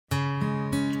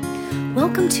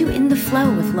Welcome to In the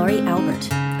Flow with Laurie Albert,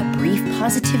 a brief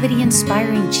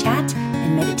positivity-inspiring chat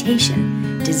and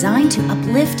meditation designed to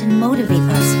uplift and motivate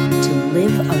us to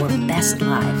live our best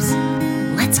lives.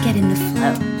 Let's get in the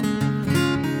flow.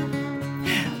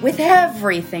 With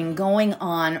everything going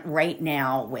on right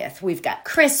now we've got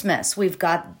Christmas, we've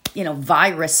got,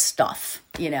 virus stuff,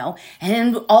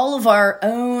 and all of our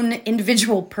own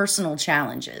individual personal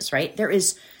challenges, right? There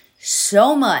is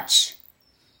so much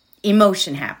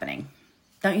emotion happening,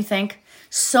 don't you think?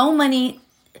 So many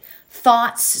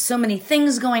thoughts, so many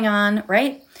things going on,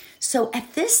 right? So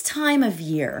at this time of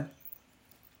year,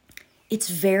 it's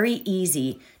very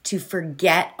easy to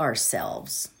forget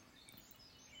ourselves,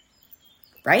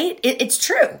 right? It's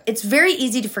true. It's very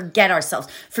easy to forget ourselves,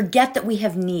 forget that we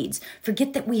have needs,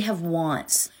 forget that we have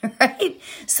wants, right?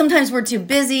 Sometimes we're too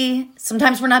busy.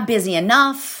 Sometimes we're not busy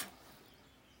enough.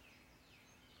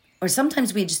 Or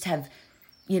sometimes we just have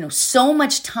so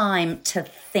much time to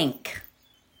think.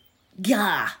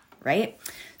 Yeah, right?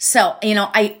 So,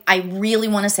 I really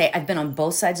want to say I've been on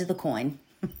both sides of the coin,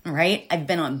 right? I've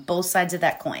been on both sides of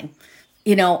that coin.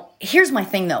 Here's my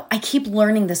thing though. I keep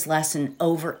learning this lesson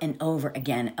over and over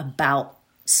again about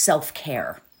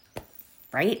self-care,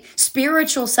 right?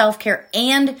 Spiritual self-care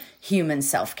and human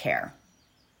self-care.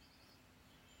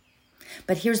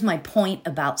 But here's my point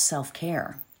about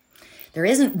self-care. There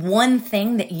isn't one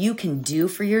thing that you can do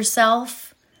for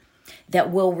yourself that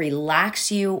will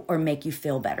relax you or make you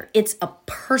feel better. It's a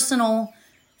personal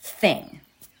thing.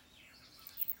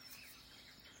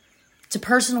 It's a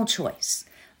personal choice,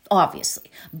 obviously.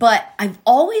 But I've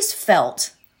always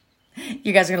felt,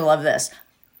 you guys are going to love this,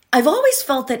 I've always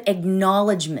felt that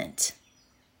acknowledgement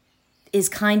is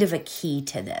kind of a key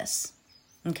to this,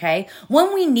 okay?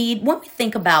 When we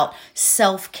think about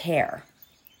self-care,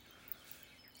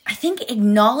 I think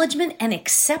acknowledgement and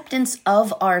acceptance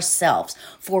of ourselves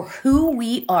for who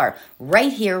we are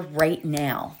right here, right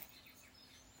now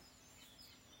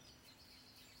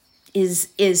is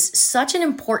such an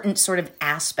important sort of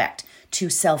aspect to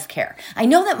self-care. I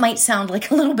know that might sound like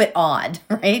a little bit odd,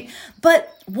 right?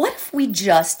 But what if we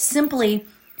just simply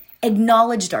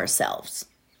acknowledged ourselves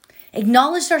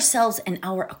and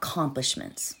our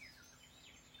accomplishments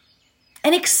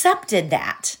and accepted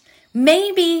that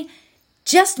maybe,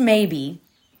 just maybe,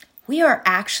 we are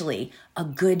actually a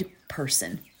good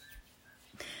person,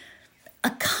 a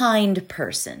kind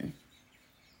person,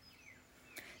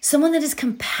 someone that is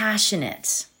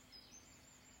compassionate,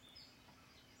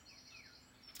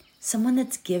 someone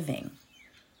that's giving.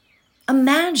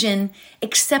 Imagine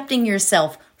accepting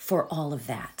yourself for all of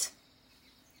that.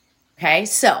 Okay,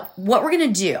 so what we're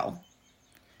going to do,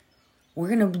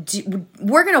 we're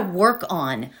going to work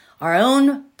on our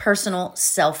own personal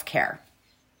self-care.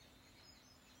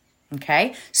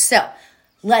 Okay, so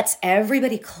let's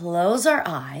everybody close our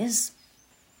eyes.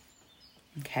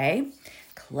 Okay,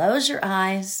 close your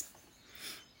eyes.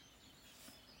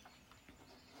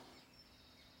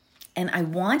 And I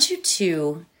want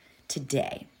you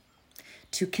today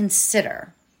to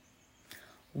consider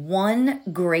one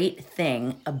great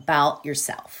thing about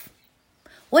yourself.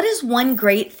 What is one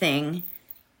great thing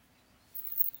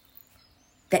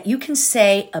that you can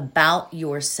say about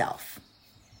yourself?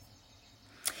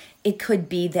 It could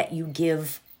be that you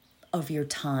give of your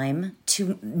time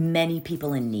to many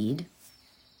people in need.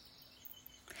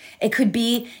 It could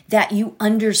be that you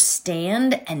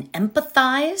understand and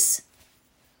empathize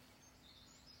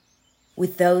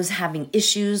with those having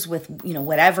issues with,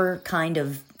 whatever kind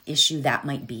of issue that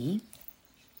might be.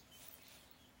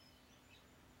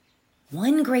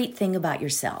 One great thing about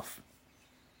yourself.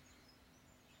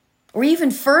 Or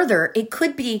even further, it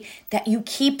could be that you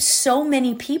keep so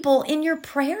many people in your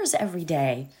prayers every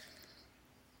day.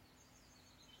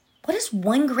 What is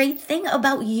one great thing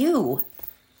about you?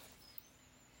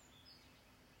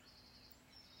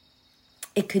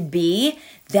 It could be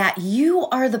that you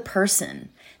are the person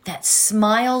that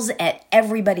smiles at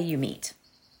everybody you meet.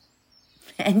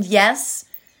 And yes,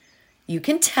 you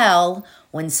can tell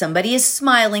when somebody is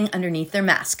smiling underneath their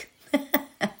mask,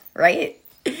 right?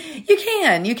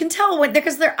 You can tell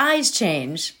because their eyes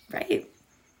change, right?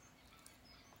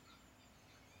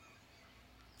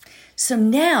 So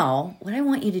now what I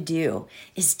want you to do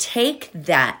is take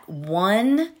that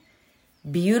one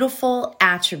beautiful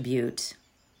attribute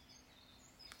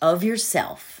of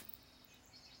yourself,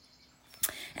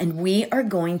 and we are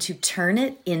going to turn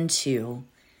it into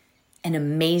an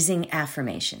amazing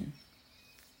affirmation,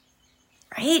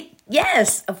 right?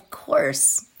 Yes, of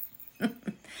course.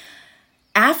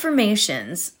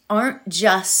 Affirmations aren't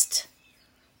just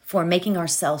for making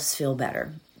ourselves feel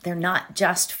better. They're not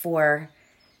just for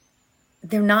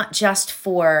they're not just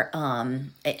for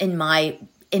in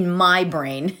my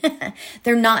brain,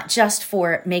 they're not just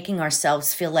for making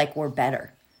ourselves feel like we're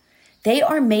better. They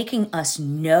are making us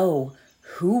know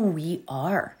who we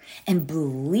are and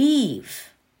believe,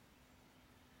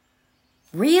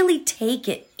 really take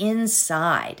it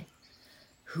inside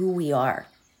who we are.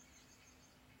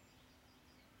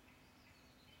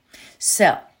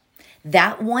 So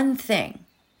that one thing,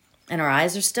 and our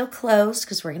eyes are still closed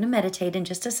because we're going to meditate in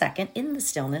just a second in the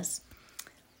stillness.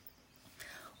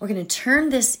 We're going to turn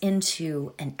this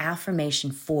into an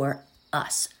affirmation for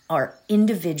us, our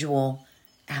individual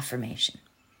affirmation.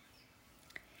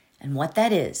 And what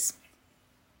that is,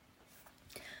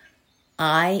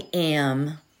 I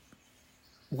am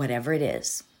whatever it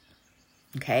is.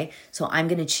 Okay? So I'm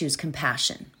going to choose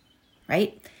compassion,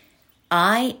 right?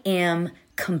 I am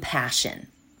compassion.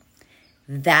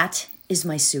 That is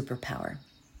my superpower.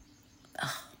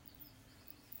 Oh,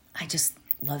 I just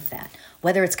love that.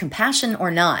 Whether it's compassion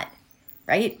or not,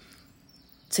 right?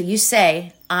 So you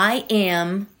say, I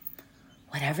am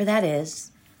whatever that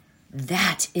is.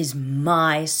 That is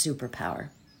my superpower.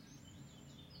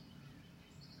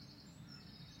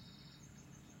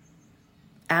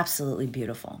 Absolutely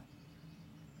beautiful.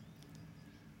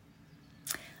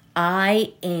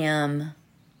 I am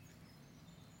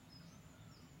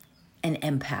an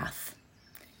empath.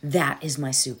 That is my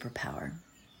superpower.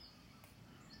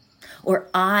 Or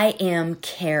I am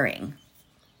caring.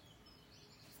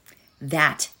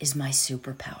 That is my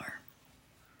superpower.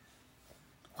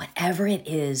 Whatever it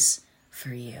is for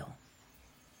you.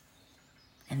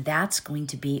 And that's going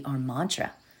to be our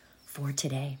mantra for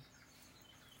today.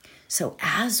 So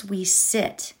as we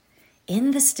sit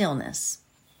in the stillness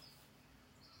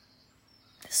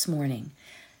this morning,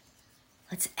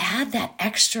 let's add that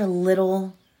extra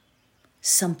little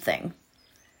something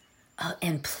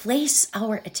and place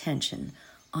our attention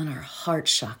on our heart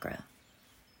chakra.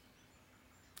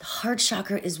 The heart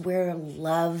chakra is where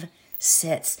love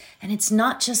sits, and it's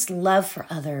not just love for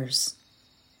others.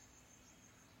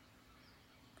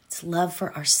 It's love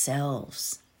for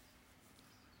ourselves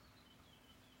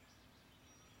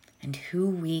and who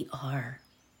we are.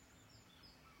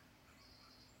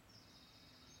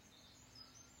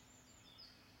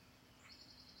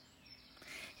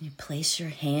 And you place your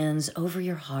hands over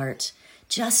your heart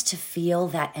just to feel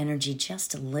that energy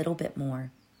just a little bit more.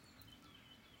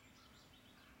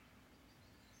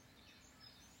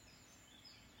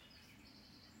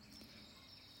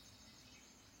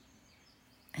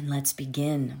 And let's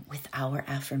begin with our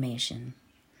affirmation.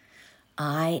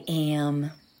 I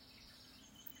am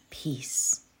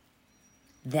peace.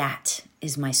 That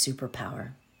is my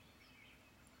superpower.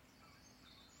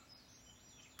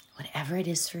 Whatever it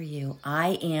is for you,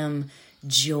 I am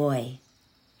joy.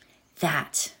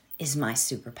 That is my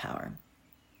superpower.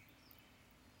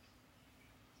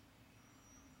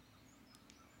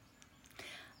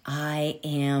 I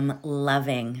am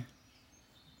loving.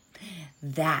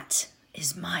 That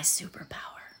is my superpower.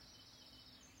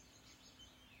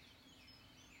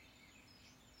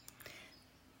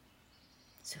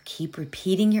 So keep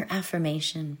repeating your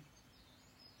affirmation.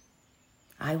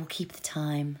 I will keep the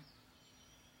time.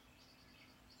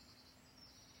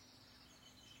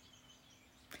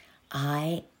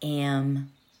 I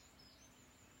am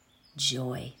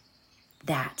joy.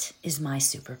 That is my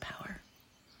superpower.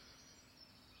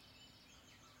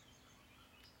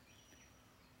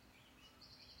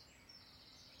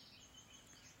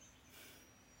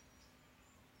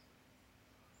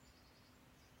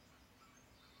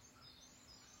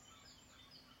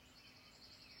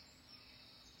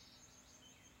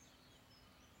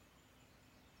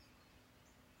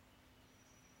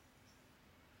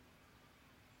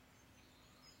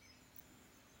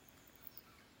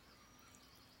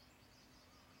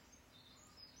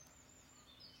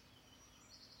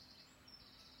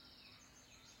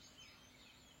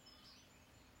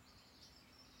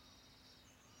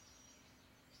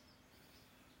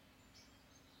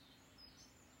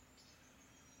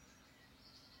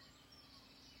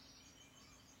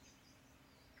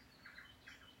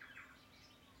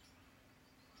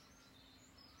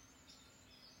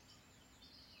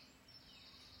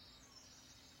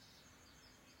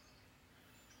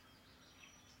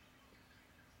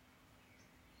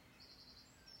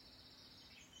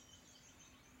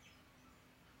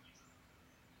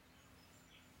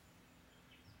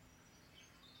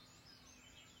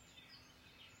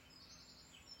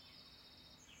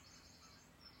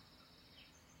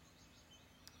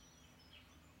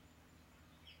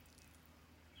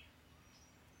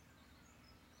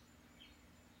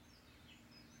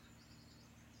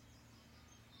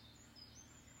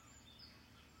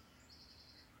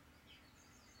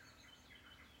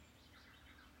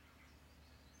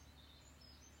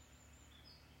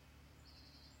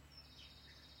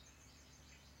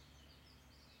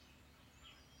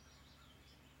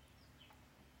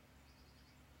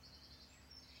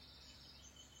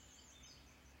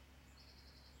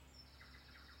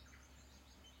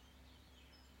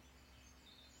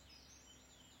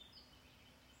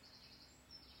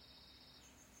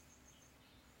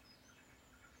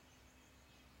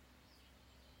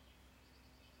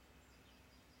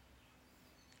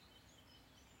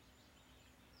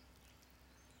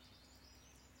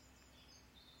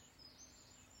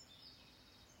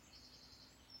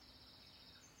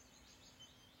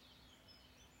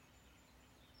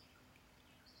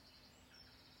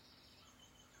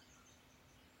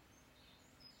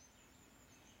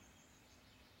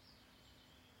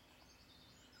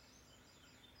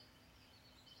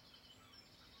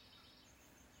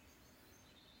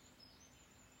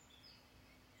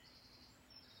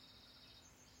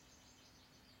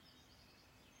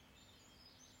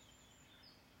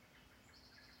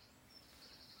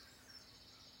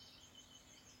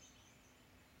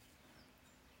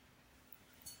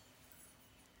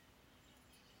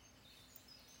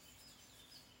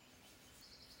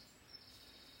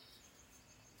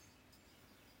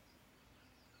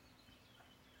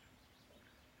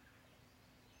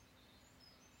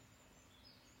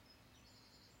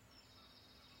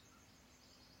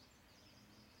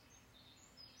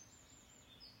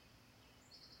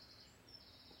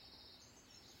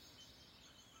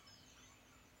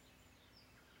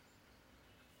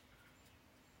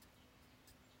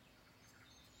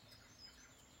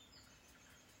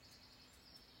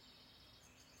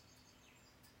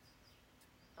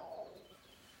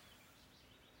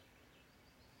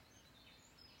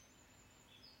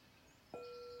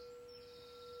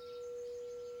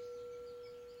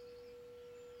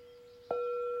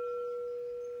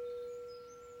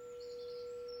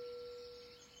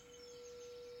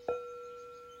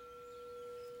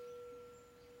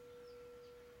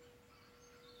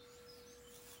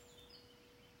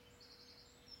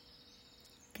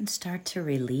 You can start to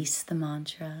release the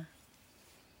mantra.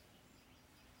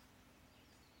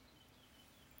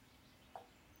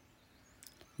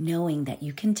 Knowing that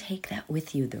you can take that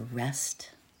with you the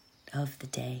rest of the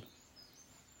day.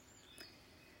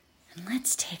 And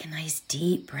let's take a nice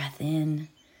deep breath in,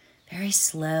 very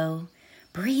slow,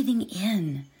 breathing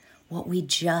in what we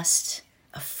just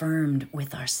affirmed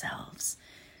with ourselves.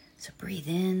 So breathe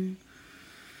in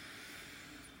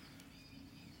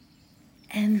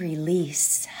and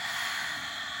release.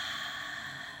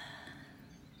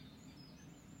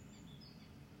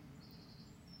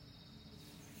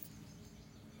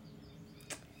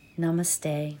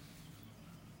 Namaste.